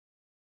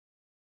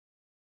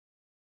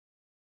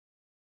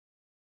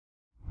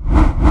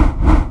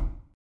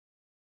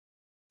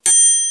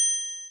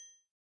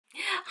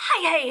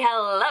Hi, hey,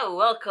 hello,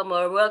 welcome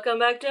or welcome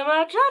back to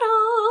my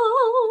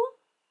channel.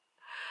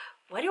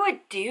 Why do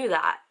I do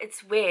that?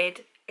 It's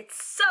weird.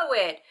 It's so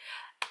weird.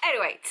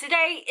 Anyway,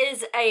 today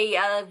is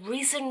a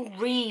recent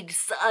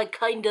reads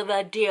kind of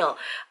a deal,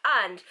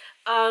 and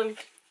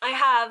I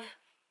have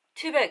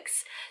two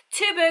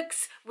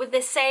books with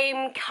the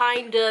same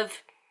kind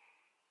of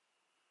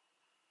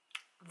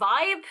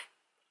vibe.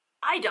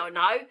 I don't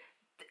know.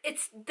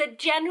 It's the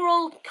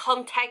general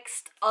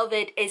context of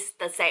it is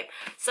the same.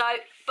 So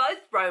both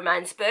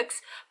romance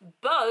books,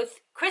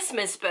 both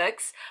Christmas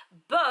books,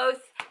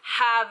 both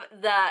have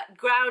the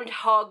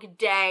Groundhog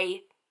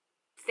Day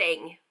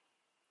thing.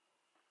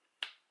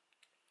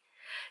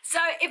 So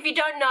if you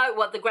don't know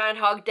what the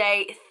Groundhog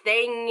Day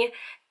thing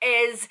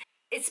is,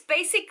 it's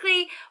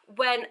basically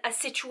when a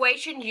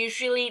situation,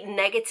 usually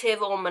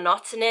negative or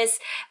monotonous,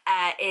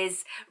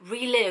 is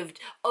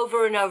relived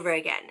over and over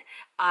again,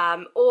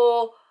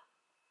 or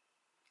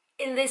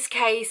in this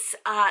case,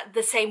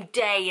 the same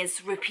day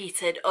is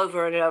repeated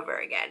over and over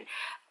again.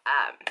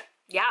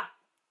 Yeah.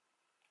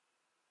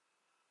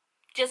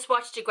 Just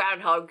watch the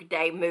Groundhog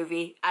Day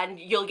movie and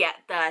you'll get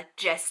the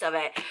gist of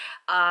it.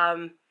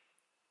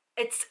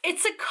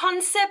 It's a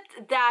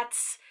concept that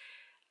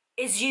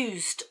is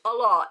used a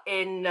lot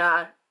in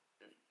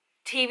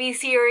TV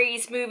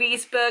series,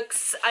 movies,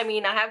 books. I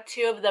mean, I have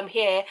two of them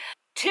here.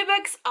 Two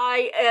books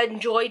I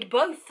enjoyed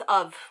both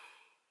of.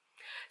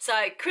 So,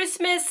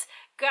 Christmas,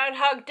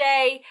 Groundhog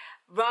Day,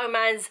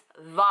 romance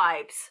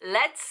vibes.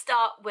 Let's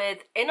start with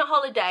In a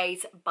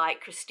Holidaze by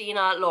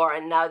Christina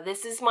Lauren. Now,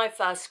 this is my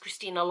first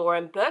Christina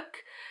Lauren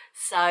book,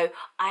 so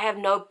I have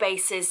no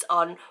basis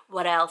on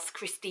what else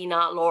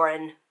Christina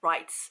Lauren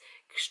writes.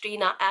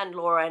 Christina and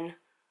Lauren,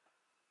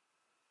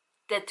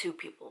 they're two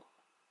people.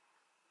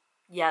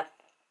 Yeah.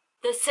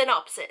 The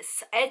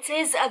synopsis. It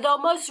is the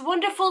most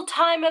wonderful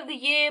time of the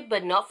year,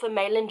 but not for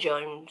Malin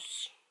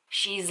Jones.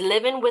 She's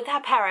living with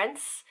her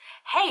parents,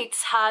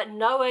 hates her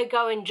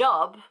nowhere-going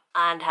job,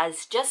 and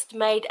has just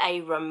made a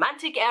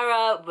romantic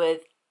error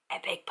with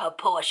epic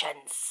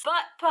proportions.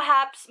 But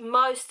perhaps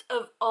most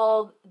of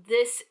all,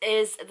 this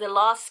is the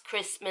last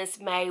Christmas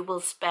May will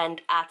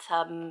spend at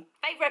her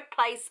favorite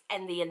place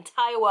in the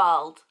entire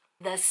world.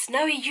 The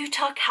snowy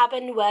Utah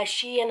cabin where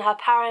she and her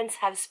parents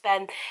have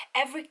spent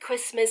every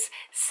Christmas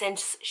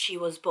since she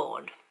was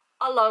born,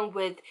 along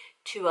with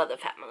two other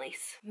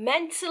families.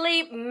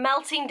 Mentally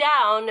melting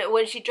down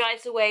when she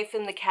drives away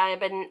from the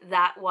cabin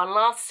that one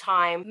last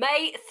time,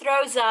 May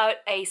throws out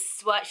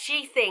what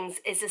she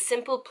thinks is a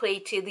simple plea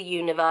to the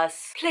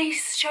universe.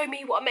 Please show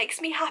me what makes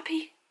me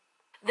happy.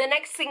 The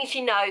next thing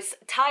she knows,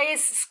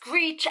 tires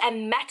screech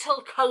and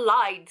metal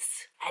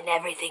collides, and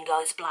everything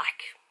goes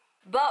black.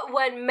 But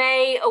when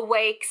May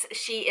awakes,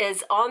 she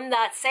is on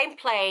that same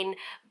plane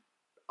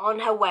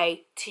on her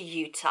way to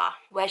Utah,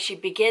 where she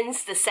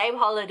begins the same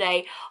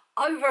holiday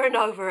over and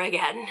over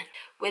again,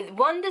 with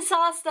one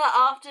disaster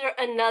after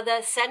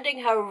another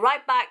sending her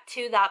right back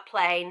to that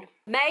plane.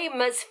 May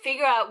must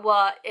figure out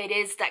what it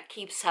is that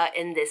keeps her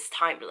in this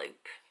time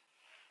loop.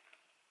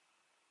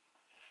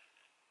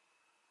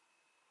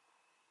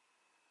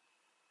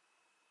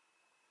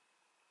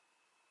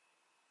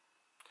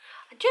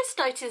 I just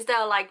noticed there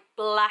are like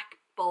black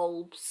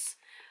bulbs,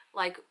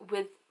 like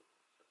with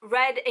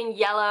red and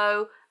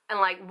yellow and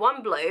like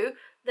one blue.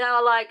 There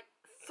are like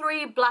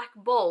 3 black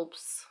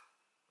bulbs.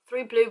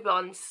 3 blue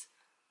ones.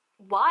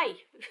 Why?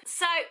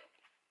 So,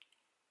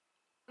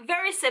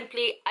 very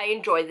simply, I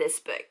enjoyed this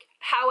book.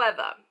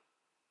 However,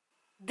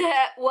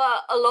 there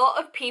were a lot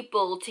of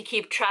people to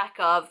keep track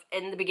of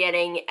in the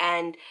beginning,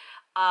 and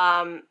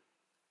I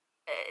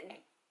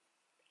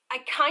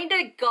kind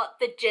of got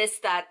the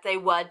gist that they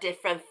were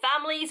different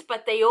families,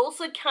 but they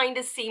also kind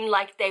of seemed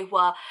like they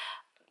were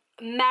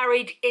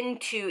married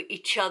into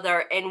each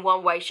other in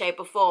one way, shape,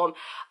 or form.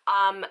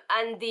 And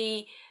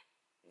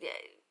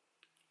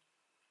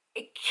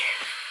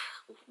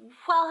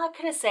well, how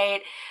can I say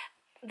it?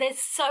 There's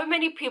so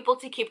many people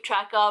to keep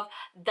track of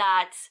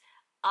that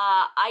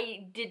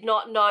I did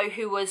not know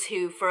who was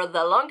who for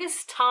the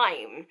longest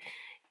time.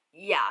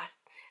 Yeah.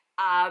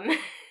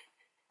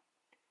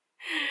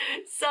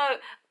 So,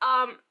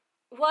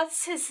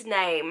 what's his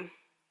name?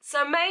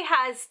 So May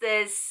has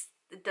this,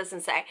 it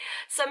doesn't say.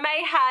 So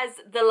May has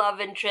the love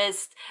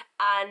interest,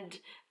 and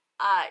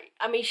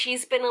I mean,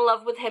 she's been in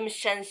love with him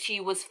since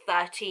she was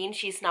 13.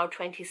 She's now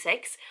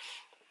 26.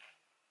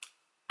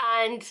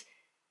 And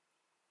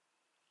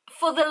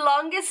for the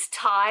longest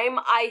time,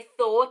 I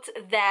thought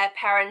their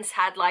parents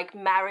had like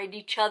married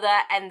each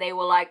other and they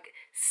were like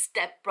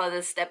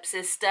stepbrother,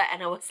 stepsister,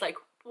 and I was like,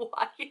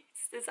 why is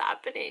this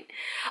happening?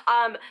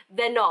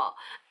 They're not.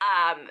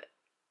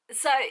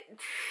 So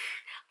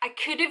I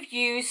could have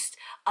used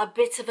a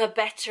bit of a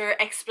better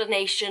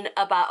explanation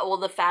about all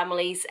the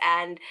families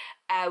and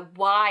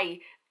why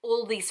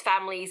all these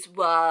families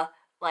were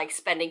like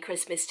spending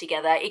Christmas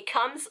together. It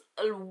comes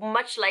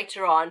much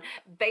later on.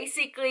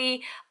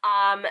 Basically,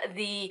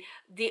 the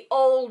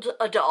old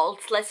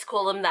adults, let's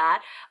call them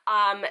that,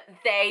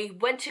 they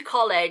went to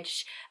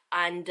college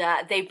and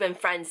they've been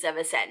friends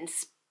ever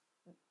since.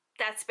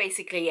 that's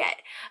basically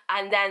it.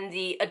 And then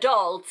the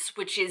adults,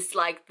 which is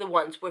like the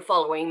ones we're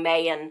following,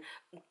 May and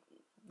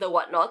the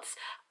whatnots,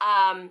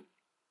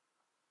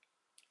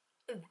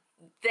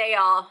 they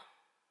are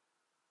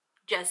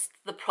just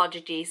the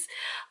prodigies.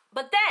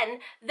 But then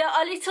there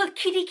are little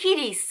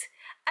kitties,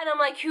 and I'm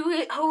like,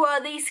 who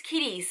are these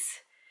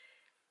kitties?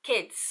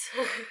 Kids,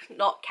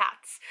 not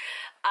cats.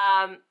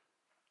 And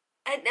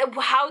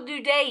how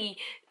do they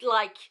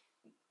like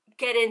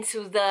get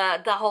into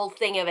the whole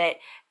thing of it?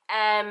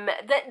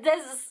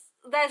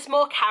 There's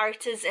more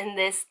characters in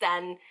this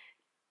than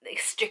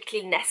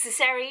strictly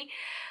necessary,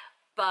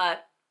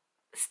 but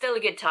still a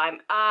good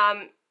time.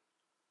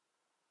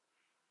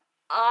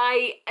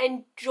 I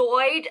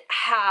enjoyed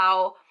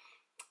how,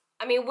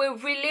 I mean, we're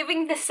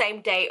reliving the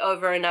same day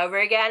over and over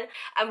again,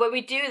 and when we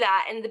do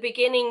that in the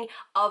beginning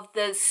of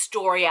the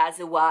story,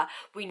 as it were,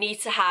 we need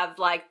to have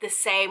like the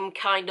same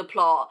kind of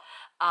plot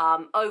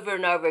over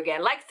and over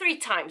again, like 3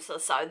 times or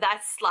so.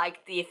 That's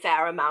like the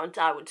fair amount,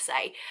 I would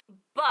say.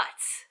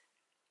 But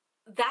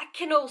that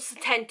can also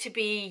tend to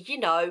be, you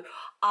know,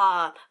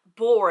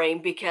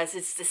 boring because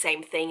it's the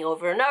same thing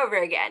over and over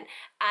again.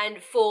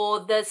 And for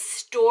the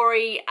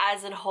story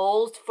as a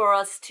whole, for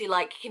us to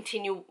like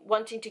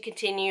wanting to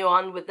continue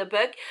on with the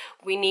book,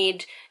 we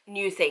need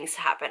new things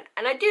to happen.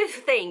 And I do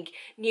think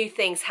new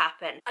things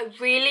happen. I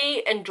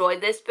really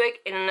enjoyed this book,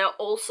 and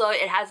also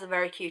it has a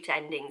very cute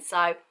ending.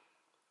 So,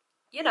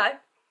 you know,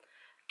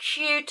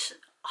 cute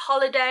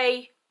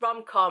holiday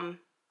rom-com,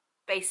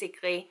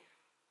 basically.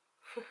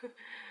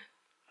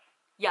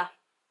 Yeah,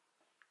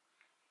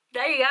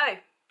 there you go.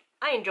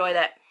 I enjoyed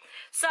it.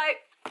 So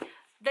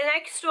the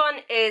next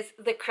one is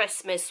The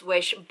Christmas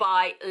Wish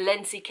by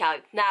Lindsey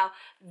Kelk. Now,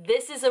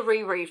 this is a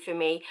reread for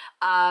me.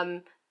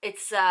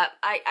 It's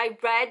I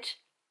read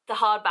the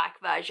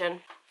hardback version.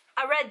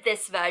 I read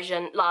this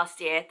version last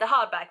year, the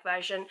hardback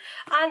version,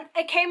 and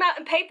it came out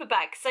in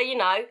paperback, so you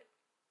know,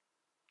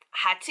 I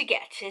had to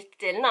get it,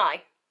 didn't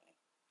I?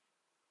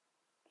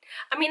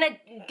 I mean,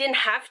 I didn't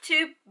have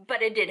to,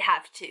 but I did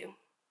have to.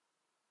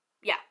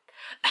 Yeah.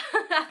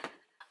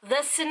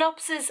 The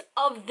synopsis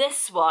of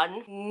this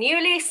one: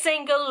 newly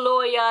single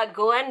lawyer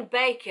Gwen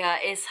Baker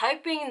is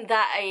hoping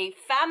that a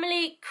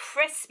family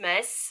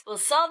Christmas will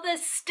solve the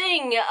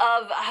sting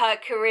of her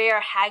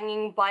career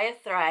hanging by a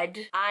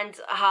thread and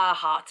her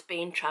heart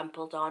being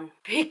trampled on,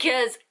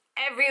 because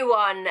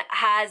everyone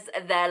has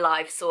their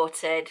life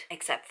sorted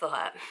except for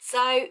her.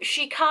 So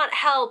she can't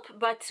help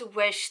but to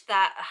wish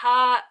that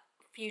her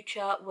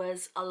future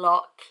was a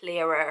lot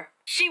clearer.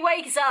 She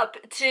wakes up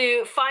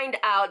to find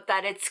out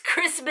that it's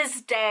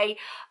Christmas Day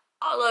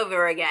all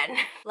over again.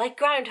 Like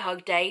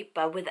Groundhog Day,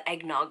 but with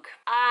eggnog.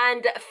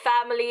 And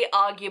family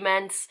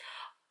arguments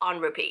on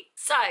repeat.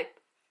 So,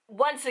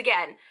 once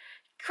again,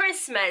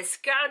 Christmas,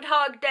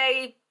 Groundhog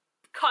Day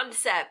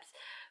concept,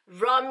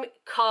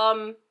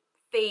 rom-com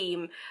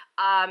theme.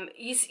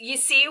 You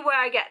see where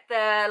I get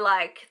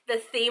the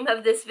theme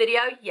of this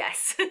video?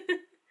 Yes.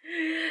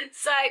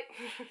 So,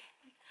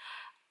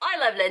 I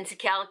love Lindsey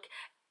Kelk.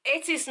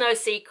 It is no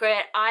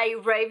secret, I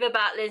rave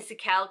about Lindsey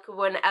Kelk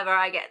whenever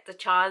I get the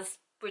chance,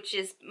 which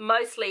is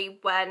mostly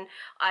when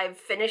I've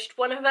finished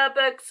one of her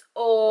books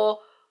or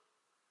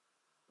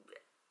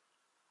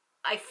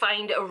I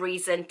find a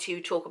reason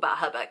to talk about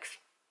her books.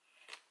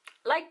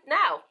 Like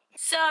now.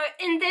 So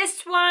in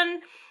this one,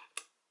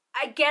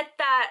 I get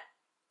that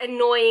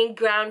annoying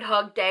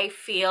Groundhog Day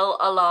feel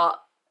a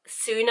lot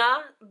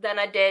sooner than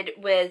I did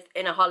with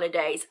In a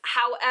Holidaze.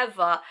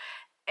 However,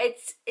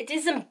 it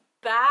isn't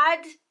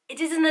bad. It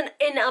isn't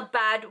in a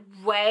bad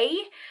way.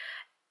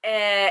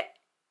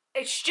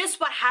 It's just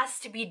what has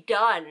to be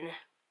done,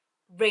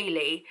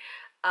 really,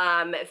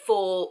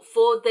 for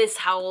this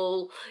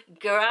whole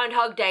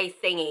Groundhog Day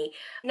thingy.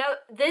 Now,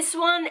 this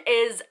one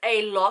is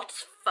a lot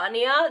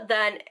funnier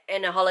than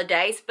In a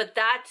Holidaze, but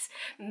that's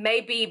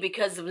maybe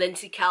because of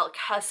Lindsey Kelk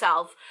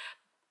herself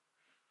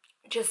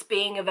just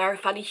being a very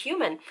funny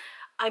human.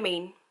 I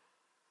mean,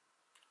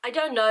 I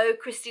don't know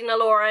Christina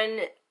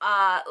Lauren,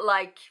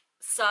 like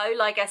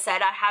I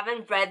said, I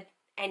haven't read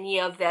any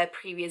of their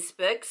previous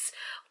books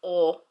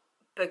or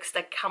books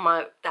that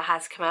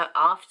has come out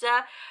after.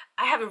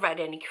 I haven't read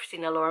any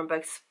Christina Lauren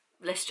books,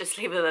 let's just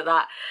leave it at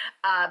that.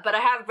 But I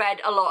have read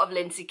a lot of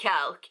Lindsey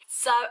Kelk.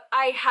 So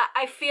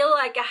I feel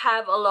like I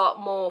have a lot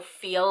more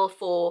feel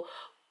for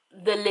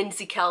the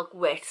Lindsey Kelk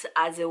wit,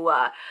 as it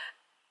were.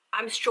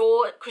 I'm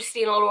sure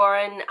Christina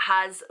Lauren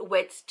has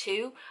wit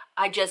too.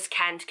 I just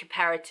can't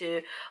compare it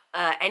to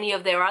any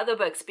of their other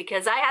books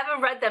because I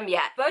haven't read them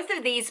yet. Both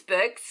of these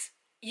books,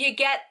 you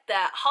get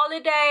the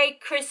holiday,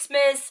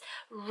 Christmas,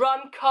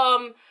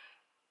 rom-com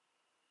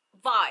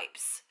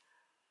vibes.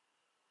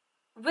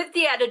 With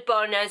the added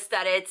bonus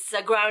that it's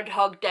a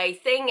Groundhog Day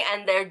thing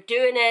and they're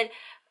doing it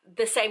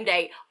the same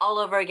day all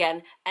over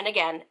again and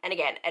again and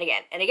again and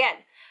again and again.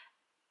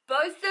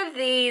 Both of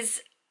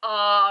these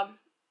are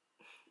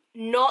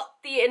not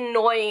the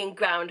annoying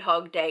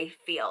Groundhog Day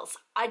feels.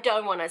 I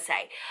don't want to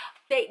say.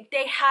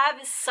 They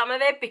have some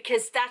of it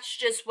because that's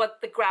just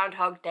what the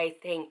Groundhog Day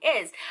thing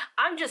is.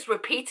 I'm just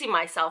repeating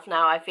myself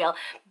now, I feel.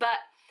 But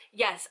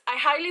Yes, I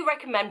highly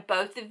recommend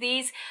both of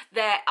these.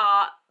 They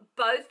are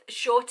both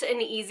short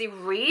and easy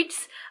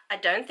reads. I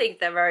don't think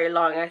they're very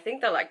long. I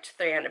think they're like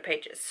 300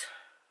 pages.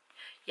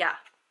 Yeah.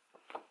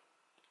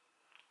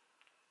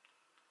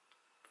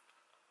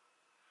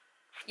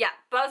 Yeah,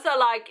 both are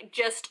like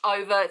just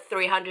over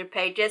 300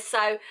 pages.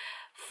 So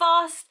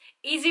fast,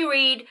 easy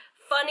read,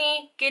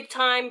 funny, good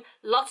time,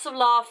 lots of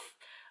laugh,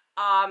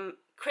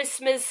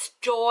 Christmas,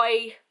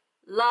 joy,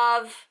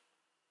 love,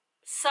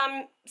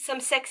 some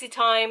sexy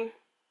time.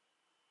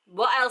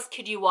 What else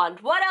could you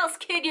want? What else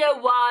could you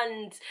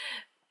want?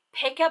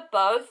 Pick up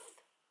both.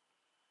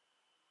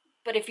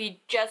 But if you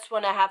just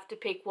want to have to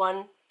pick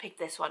one, pick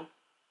this one.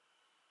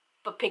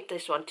 But pick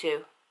this one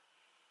too.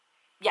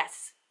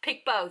 Yes,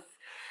 pick both.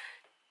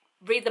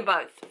 Read them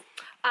both.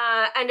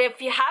 And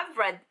if you have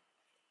read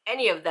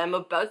any of them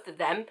or both of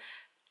them,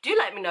 do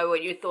let me know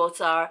what your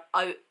thoughts are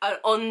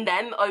on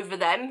them, over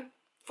them,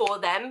 for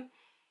them.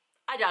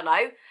 I don't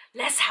know.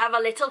 Let's have a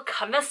little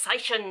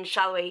conversation,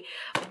 shall we?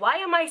 Why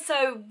am I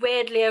so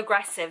weirdly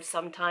aggressive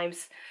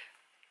sometimes?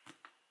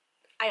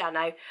 I don't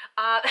know.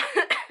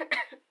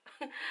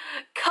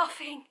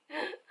 Coughing.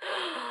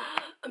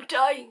 I'm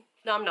dying.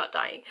 No, I'm not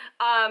dying.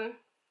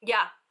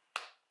 Yeah.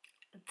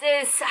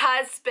 This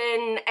has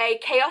been a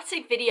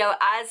chaotic video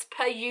as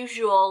per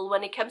usual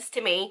when it comes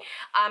to me.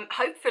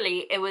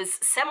 Hopefully it was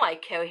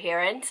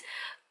semi-coherent.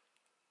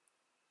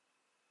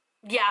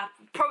 Yeah,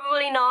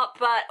 probably not,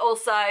 but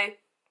also,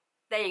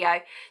 there you go.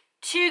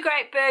 2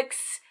 great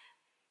books.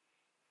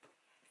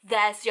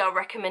 There's your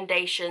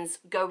recommendations.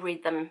 Go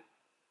read them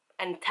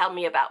and tell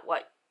me about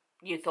what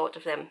you thought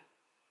of them.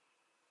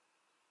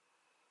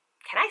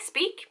 Can I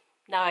speak?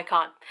 No, I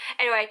can't.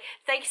 Anyway,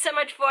 thank you so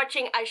much for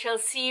watching. I shall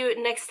see you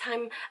next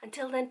time.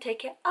 Until then, take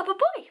care.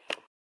 Bye-bye.